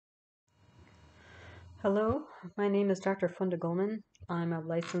Hello, my name is Dr. Funda Goldman. I'm a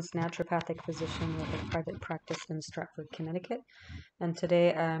licensed naturopathic physician with a private practice in Stratford, Connecticut. And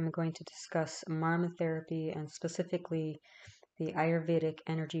today I'm going to discuss Marma Therapy and specifically the Ayurvedic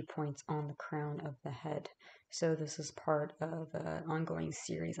energy points on the crown of the head. So this is part of an ongoing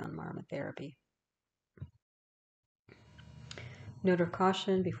series on Marma Therapy. Note of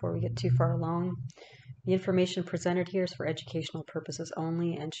caution before we get too far along. The information presented here is for educational purposes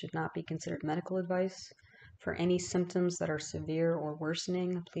only and should not be considered medical advice. For any symptoms that are severe or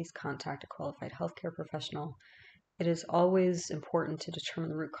worsening, please contact a qualified healthcare professional. It is always important to determine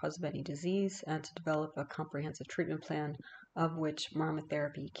the root cause of any disease and to develop a comprehensive treatment plan, of which Marma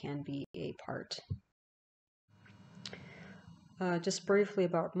Therapy can be a part. Just briefly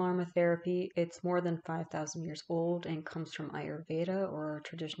about Marma Therapy, it's more than 5,000 years old and comes from Ayurveda, or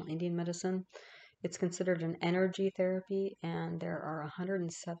traditional Indian medicine. It's considered an energy therapy, and there are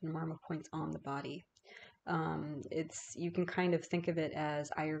 107 Marma points on the body. You can kind of think of it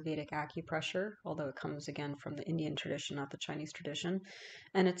as Ayurvedic acupressure, although it comes again from the Indian tradition, not the Chinese tradition,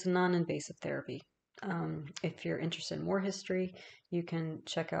 and it's a non-invasive therapy. If you're interested in more history, you can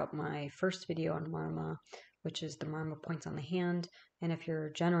check out my first video on Marma, which is the Marma points on the hand. And if you're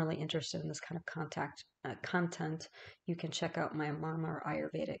generally interested in this kind of content, you can check out my Marma or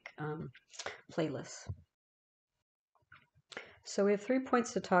Ayurvedic playlist. So we have 3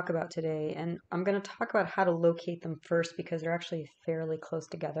 points to talk about today, and I'm going to talk about how to locate them first because they're actually fairly close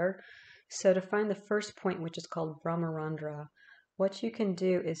together. So to find the first point, which is called Brahmarandra, what you can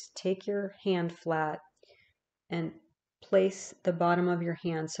do is take your hand flat and place the bottom of your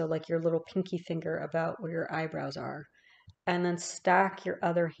hand, so like your little pinky finger, about where your eyebrows are, and then stack your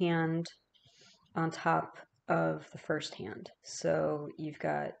other hand on top of the first hand. So you've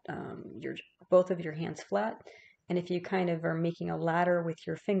got both of your hands flat, and if you kind of are making a ladder with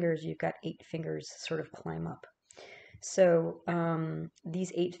your fingers, you've got 8 fingers sort of climb up. So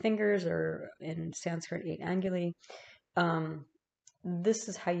these 8 fingers are in Sanskrit 8 anguli. This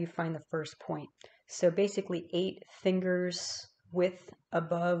is how you find the first point. So basically 8 fingers width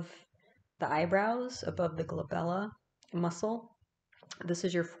above the eyebrows, above the glabella muscle. This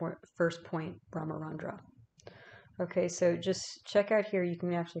is your first point, Brahmarandra. Okay, so just check out here. You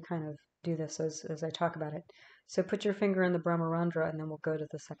can actually kind of do this as I talk about it. So put your finger in the Brahmarandra, and then we'll go to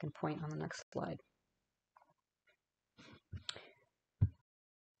the second point on the next slide.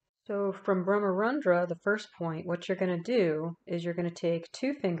 So from Brahmarandra, the first point, what you're going to do is you're going to take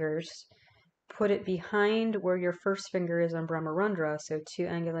 2 fingers, put it behind where your first finger is on Brahmarandra, so 2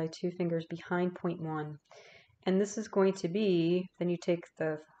 anguli, 2 fingers behind point 1. And this is going to be, then you take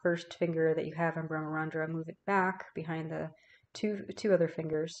the first finger that you have on Brahmarandra, move it back behind the two other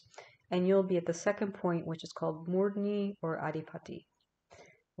fingers, and you'll be at the second point, which is called Murdni or Adipati.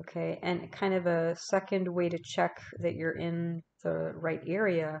 Okay, and kind of a second way to check that you're in the right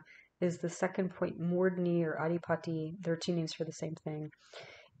area is the second point, Murdni or Adipati. There are 2 names for the same thing.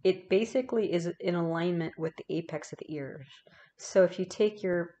 It basically is in alignment with the apex of the ears. So if you take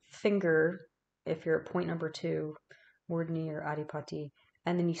your finger, if you're at point number 2, Murdni or Adipati,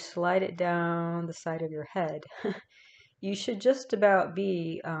 and then you slide it down the side of your head, you should just about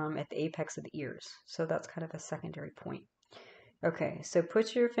be at the apex of the ears. So that's kind of a secondary point. Okay, so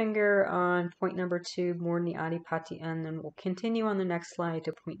put your finger on point number 2, Murdni Adipati, and then we'll continue on the next slide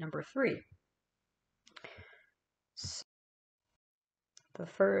to point number 3. So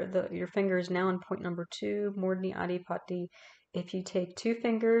your finger is now on point number 2, Murdni Adipati. If you take 2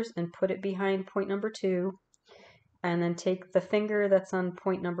 fingers and put it behind point number 2, and then take the finger that's on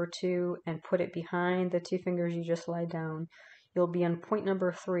point number 2 and put it behind the 2 fingers you just laid down, you'll be on point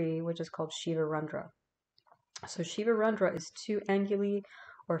number 3, which is called Shiva Randra. So Shiva Randra is 2 anguli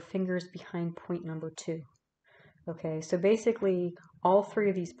or fingers behind point number 2. Okay, so basically all 3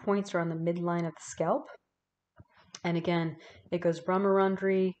 of these points are on the midline of the scalp. And again, it goes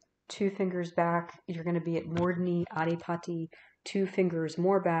Brahmarandri, 2 fingers back, you're going to be at Murdni Adipati, 2 fingers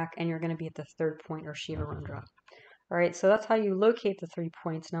more back, and you're going to be at the third point, or Shiva Randra. All right, so that's how you locate the 3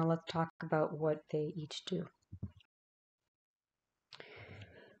 points. Now let's talk about what they each do.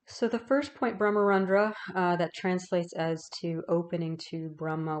 So the first point, Brahmarandra, that translates as to opening to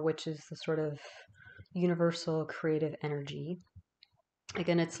Brahma, which is the sort of universal creative energy.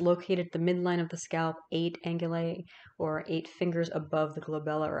 Again, it's located at the midline of the scalp, 8 anguli or 8 fingers above the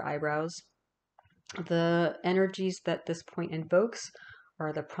glabella or eyebrows. The energies that this point invokes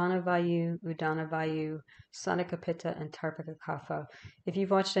are the Pranavayu, Udanavayu, Sanika Pitta, and Tarpika Kapha. If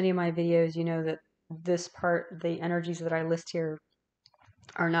you've watched any of my videos, you know that this part, the energies that I list here,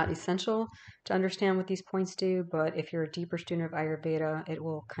 are not essential to understand what these points do, but if you're a deeper student of Ayurveda, it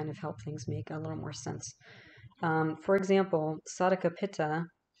will kind of help things make a little more sense. For example, Sadhaka Pitta,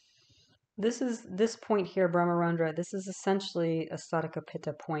 this point here, Brahmarandra, this is essentially a Sadhaka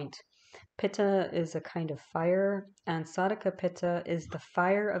Pitta point. Pitta is a kind of fire, and Sadhaka Pitta is the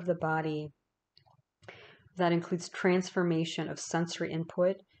fire of the body that includes transformation of sensory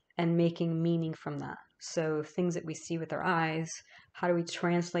input and making meaning from that. So things that we see with our eyes, how do we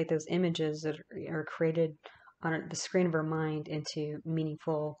translate those images that are created on the screen of our mind into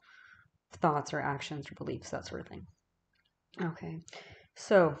meaningful thoughts or actions or beliefs, that sort of thing. Okay,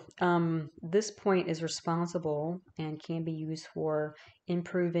 so this point is responsible and can be used for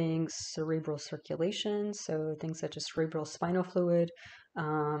improving cerebral circulation, so things such as cerebral spinal fluid,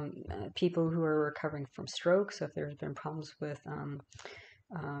 people who are recovering from stroke, so if there's been problems with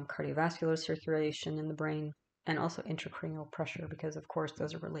cardiovascular circulation in the brain, and also intracranial pressure, because of course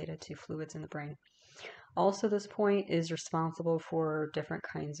those are related to fluids in the brain. Also, this point is responsible for different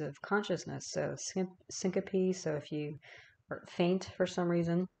kinds of consciousness, so syncope, so if you faint for some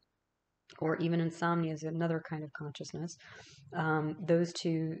reason, or even insomnia is another kind of consciousness. Those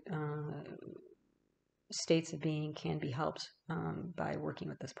two states of being can be helped by working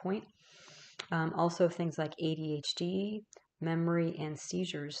with this point. Also, things like ADHD, memory, and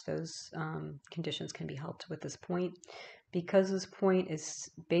seizures, those conditions can be helped with this point. Because this point is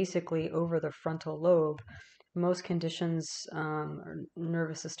basically over the frontal lobe, most conditions, or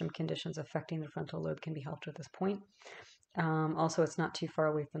nervous system conditions affecting the frontal lobe can be helped with this point. Also, it's not too far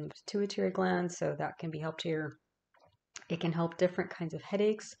away from the pituitary gland, so that can be helped here. It can help different kinds of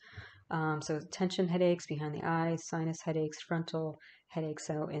headaches. So tension headaches behind the eyes, sinus headaches, frontal headaches,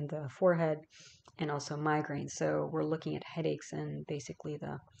 so in the forehead, and also migraines. So we're looking at headaches in basically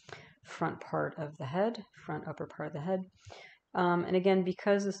the front part of the head, front upper part of the head. And again,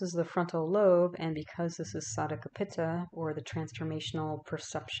 because this is the frontal lobe and because this is Sadhaka Pitta, or the transformational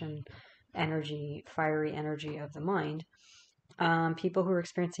perception energy, fiery energy of the mind, people who are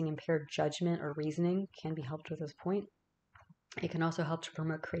experiencing impaired judgment or reasoning can be helped with this point. It can also help to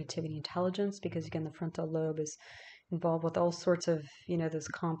promote creativity and intelligence because, again, the frontal lobe is involved with all sorts of, those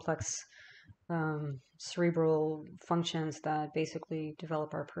complex cerebral functions that basically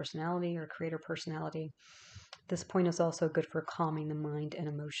develop our personality or create our personality. This point is also good for calming the mind and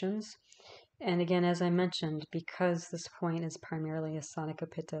emotions. And again, as I mentioned, because this point is primarily a Sadhaka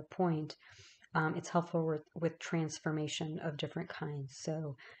Pitta point, it's helpful with transformation of different kinds.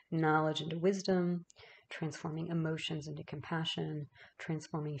 So knowledge into wisdom, transforming emotions into compassion,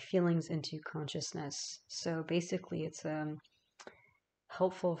 transforming feelings into consciousness. So basically it's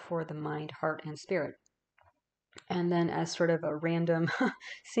helpful for the mind, heart, and spirit. And then as sort of a random,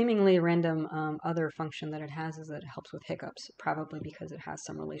 seemingly random other function that it has is that it helps with hiccups, probably because it has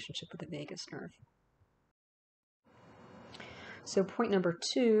some relationship with the vagus nerve. So point number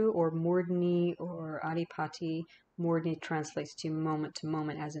 2, or Murdani or Adipati, Murdani translates to moment,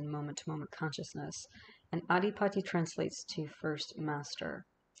 as in moment-to-moment consciousness. And Adipati translates to first master.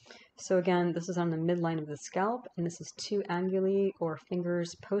 So again, this is on the midline of the scalp, and this is 2 anguli or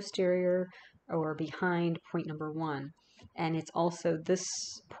fingers posterior or behind point number 1. And it's also, this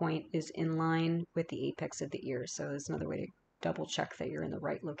point is in line with the apex of the ear. So there's another way to double check that you're in the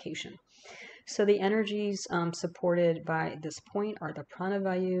right location. So the energies supported by this point are the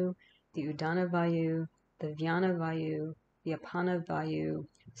Pranavayu, the Udana Vayu, the Vyana Vayu, the Apana Vayu,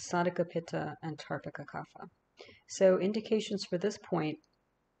 Sadhaka Pitta, and Tarpika Kapha. So indications for this point.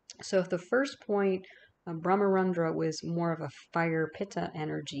 So if the first point, Brahmarandra, was more of a fire Pitta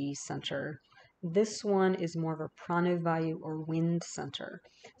energy center, this one is more of a Pranavayu or wind center.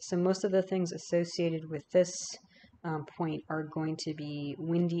 So most of the things associated with this point are going to be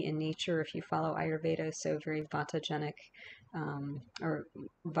windy in nature if you follow Ayurveda, so very Vata-genic or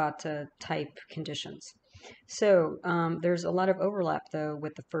Vata type conditions. So there's a lot of overlap though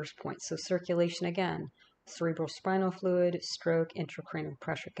with the first point. So circulation again, cerebral spinal fluid, stroke, intracranial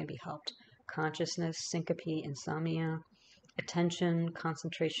pressure can be helped. Consciousness, syncope, insomnia, attention,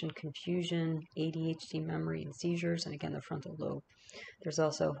 concentration, confusion, ADHD, memory, and seizures, and again the frontal lobe. There's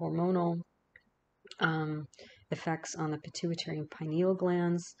also hormonal effects on the pituitary and pineal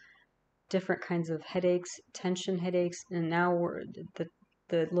glands, different kinds of headaches, tension headaches, and now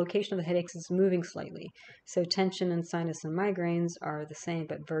the location of the headaches is moving slightly. So tension and sinus and migraines are the same,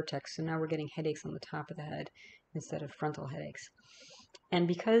 but vertex. So now we're getting headaches on the top of the head instead of frontal headaches. And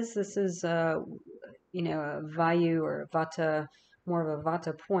because this is, a Vayu or Vata, more of a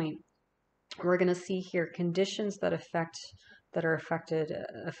Vata point, we're going to see here conditions that affect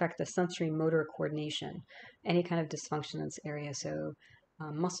the sensory motor coordination, any kind of dysfunction in this area. So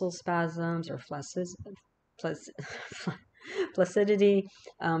muscle spasms or flaccidity,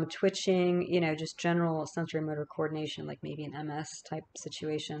 twitching, just general sensory motor coordination, like maybe an MS type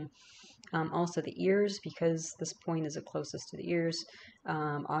situation. Also the ears, because this point is the closest to the ears,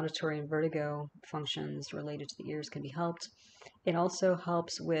 auditory and vertigo functions related to the ears can be helped. It also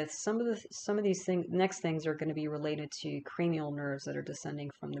helps with some of these things. Next things are going to be related to cranial nerves that are descending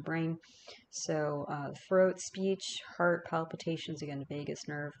from the brain. So throat, speech, heart palpitations, again, vagus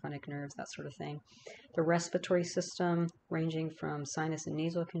nerve, phrenic nerves, that sort of thing. The respiratory system, ranging from sinus and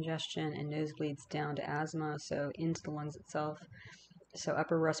nasal congestion and nosebleeds down to asthma, so into the lungs itself. So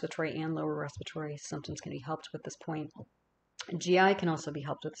upper respiratory and lower respiratory symptoms can be helped with this point. GI can also be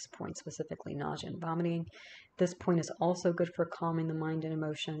helped with this point, specifically nausea and vomiting. This point is also good for calming the mind and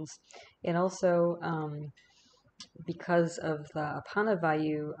emotions. It also, because of the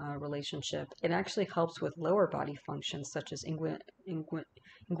Apana-Vayu relationship, it actually helps with lower body functions such as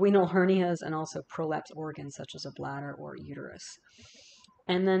inguinal hernias and also prolapsed organs such as a bladder or uterus.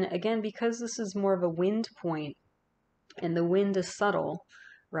 And then again, because this is more of a wind point, and the wind is subtle,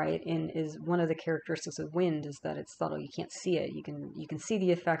 right? And is one of the characteristics of wind is that it's subtle. You can't see it. You can see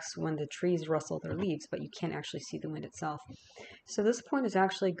the effects when the trees rustle their leaves, but you can't actually see the wind itself. So this point is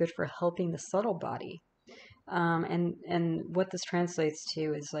actually good for helping the subtle body. And what this translates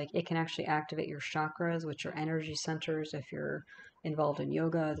to is like it can actually activate your chakras, which are energy centers. If you're involved in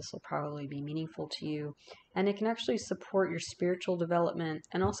yoga, this will probably be meaningful to you. And it can actually support your spiritual development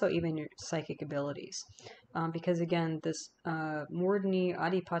and also even your psychic abilities. Because again, this Murdni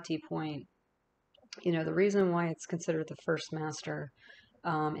Adipati point, the reason why it's considered the first master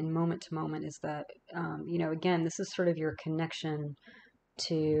in moment to moment is that, again, this is sort of your connection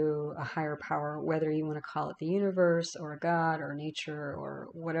to a higher power, whether you want to call it the universe or God or nature or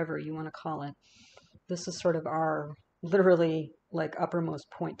whatever you want to call it. This is sort of our literally like uppermost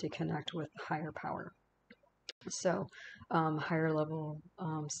point to connect with higher power. So higher level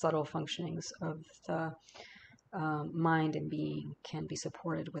subtle functionings of the mind and being can be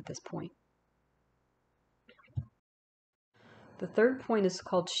supported with this point. The third point is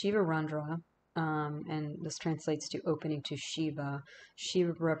called Shiva Randra, and this translates to opening to Shiva.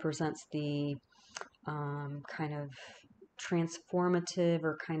 Shiva represents the kind of transformative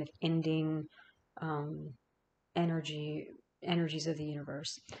or kind of ending energies of the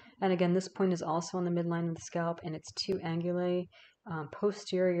universe. And again, this point is also on the midline of the scalp, and it's 2 angulae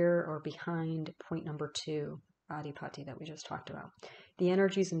posterior or behind point number 2, Adipati, that we just talked about. The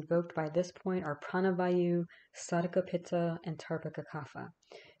energies invoked by this point are Pranavayu, Sadhaka Pitta, and Tarpaka Kapha.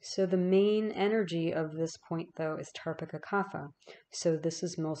 So the main energy of this point, though, is Tarpaka Kapha. So this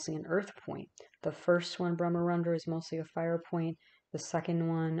is mostly an earth point. The first one, Brahmarandra, is mostly a fire point. The second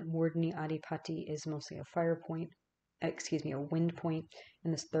one, Murdni Adipati, is mostly a a wind point.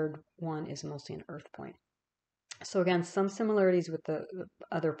 And this third one is mostly an earth point. So again, some similarities with the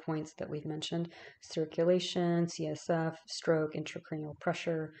other points that we've mentioned: circulation, CSF, stroke, intracranial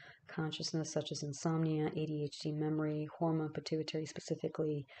pressure, consciousness such as insomnia, ADHD, memory, hormone pituitary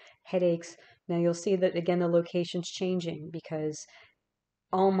specifically, headaches. Now you'll see that again the location's changing because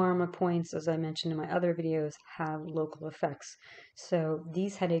all Marma points, as I mentioned in my other videos, have local effects. So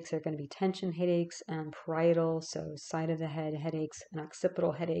these headaches are going to be tension headaches and parietal, so side of the head headaches, and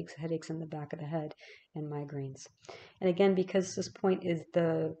occipital headaches, headaches in the back of the head, and migraines. And again, because this point is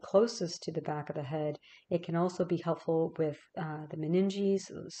the closest to the back of the head, it can also be helpful with the meninges,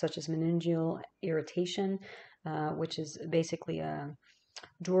 such as meningeal irritation, which is basically a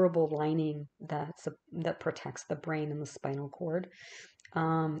durable lining that protects the brain and the spinal cord.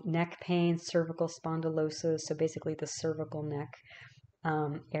 Neck pain, cervical spondylosis, so basically the cervical neck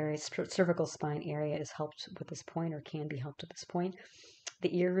area, cervical spine area is helped with this point or can be helped at this point.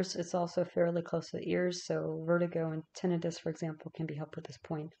 The ears is also fairly close to the ears, so vertigo and tinnitus, for example, can be helped with this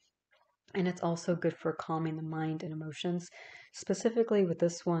point. And it's also good for calming the mind and emotions, specifically with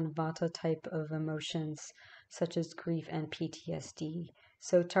this one, Vata type of emotions, such as grief and PTSD.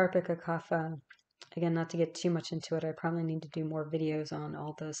 So Tarpaka Kapha, again, not to get too much into it, I probably need to do more videos on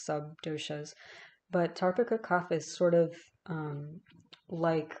all the sub-doshas, but Tarpaka Kapha is sort of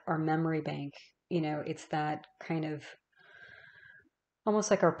like our memory bank. It's that kind of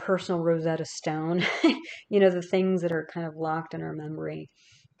almost like our personal Rosetta Stone, the things that are kind of locked in our memory,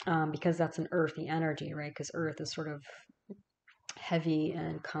 because that's an earthy energy, right? Because earth is sort of heavy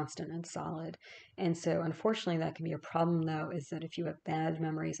and constant and solid. And so unfortunately that can be a problem, though, is that if you have bad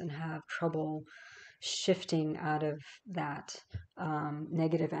memories and have trouble shifting out of that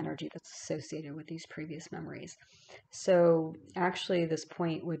negative energy that's associated with these previous memories. So actually this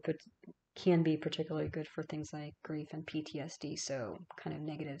point can be particularly good for things like grief and PTSD, so kind of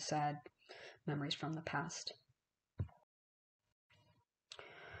negative, sad memories from the past.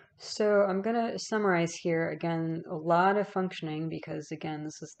 So I'm going to summarize here again, a lot of functioning because again,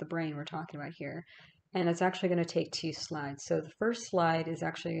 this is the brain we're talking about here. And it's actually going to take 2 slides. So the first slide is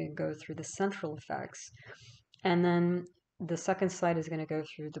actually going to go through the central effects. And then the second slide is going to go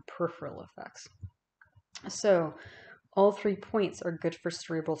through the peripheral effects. So all 3 points are good for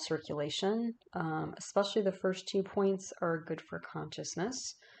cerebral circulation, especially the first 2 points are good for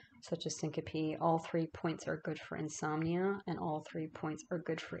consciousness, such as syncope. All 3 points are good for insomnia, and all 3 points are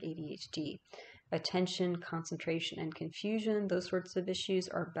good for ADHD. Attention, concentration, and confusion, those sorts of issues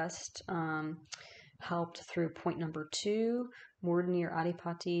are best helped through point number 2, Murdani or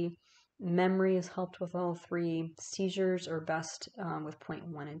Adipati. Memory is helped with all 3. Seizures are best with point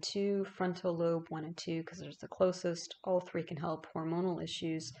 1 and 2. Frontal lobe 1 and 2 because there's the closest. All 3 can help hormonal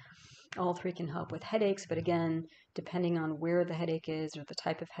issues. All 3 can help with headaches, but again, depending on where the headache is or the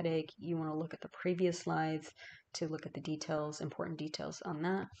type of headache, you want to look at the previous slides to look at the details, important details on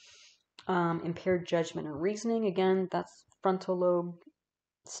that. Impaired judgment and reasoning, again, that's frontal lobe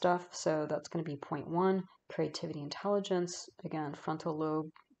stuff, so that's going to be point 1. Creativity, intelligence, again, frontal lobe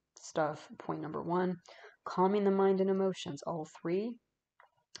stuff, point number 1. Calming the mind and emotions, all 3.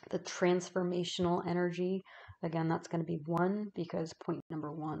 The transformational energy, again, that's going to be 1 because point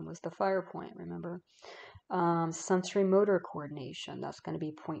number 1 was the fire point, remember? Sensory motor coordination, that's going to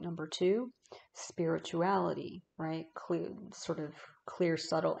be point number 2. Spirituality, right? Clear,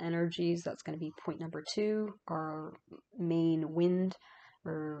 subtle energies, that's going to be point number 2. Our main wind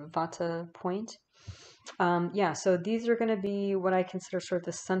or vata point. So these are going to be what I consider sort of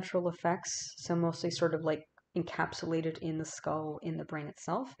the central effects. So mostly sort of like encapsulated in the skull, in the brain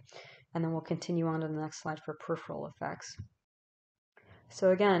itself. And then we'll continue on to the next slide for peripheral effects.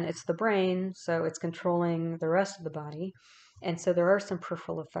 So again, it's the brain, so it's controlling the rest of the body. And so there are some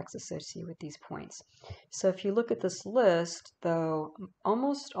peripheral effects associated with these points. So if you look at this list, though,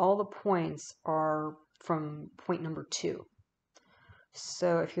 almost all the points are from point number 2.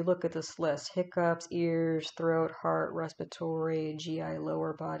 So if you look at this list, hiccups, ears, throat, heart, respiratory, GI,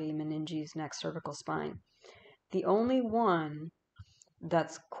 lower body, meninges, neck, cervical, spine. The only one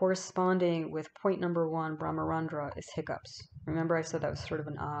that's corresponding with point number 1, Brahmarandra, is hiccups. Remember I said that was sort of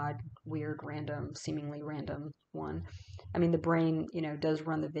an odd, weird, random, seemingly random one. I mean, the brain, does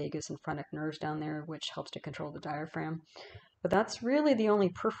run the vagus and phrenic nerves down there, which helps to control the diaphragm. But that's really the only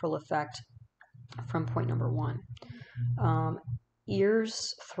peripheral effect from point number 1.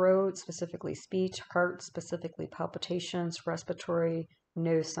 Ears, throat, specifically speech, heart, specifically palpitations, respiratory,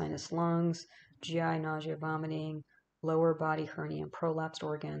 nose, sinus, lungs, GI, nausea, vomiting, lower body hernia, and prolapsed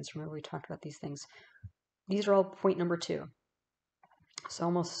organs. Remember we talked about these things. These are all point number 2. So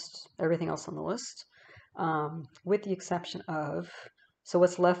almost everything else on the list, with the exception of, so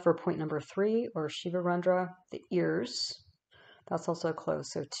what's left for point number 3, or Shiva Randra, the ears. That's also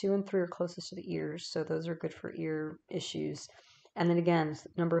close. So 2 and 3 are closest to the ears. So those are good for ear issues. And then again,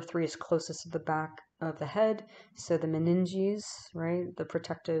 number 3 is closest to the back of the head. So the meninges, right? The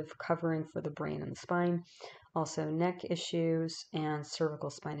protective covering for the brain and the spine. Also neck issues and cervical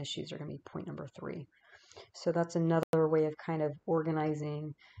spine issues are going to be point number 3. So that's another way of kind of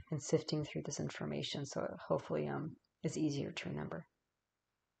organizing and sifting through this information. So it hopefully is easier to remember.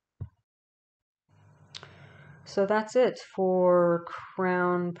 So that's it for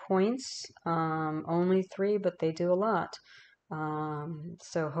crown points. Only 3, but they do a lot.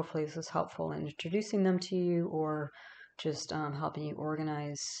 So hopefully this is helpful in introducing them to you, or just helping you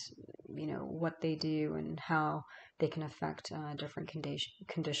organize, what they do and how they can affect different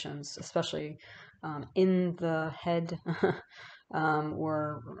conditions, especially in the head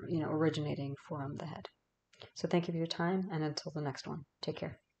or, originating from the head. So thank you for your time, and until the next one, take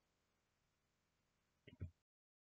care.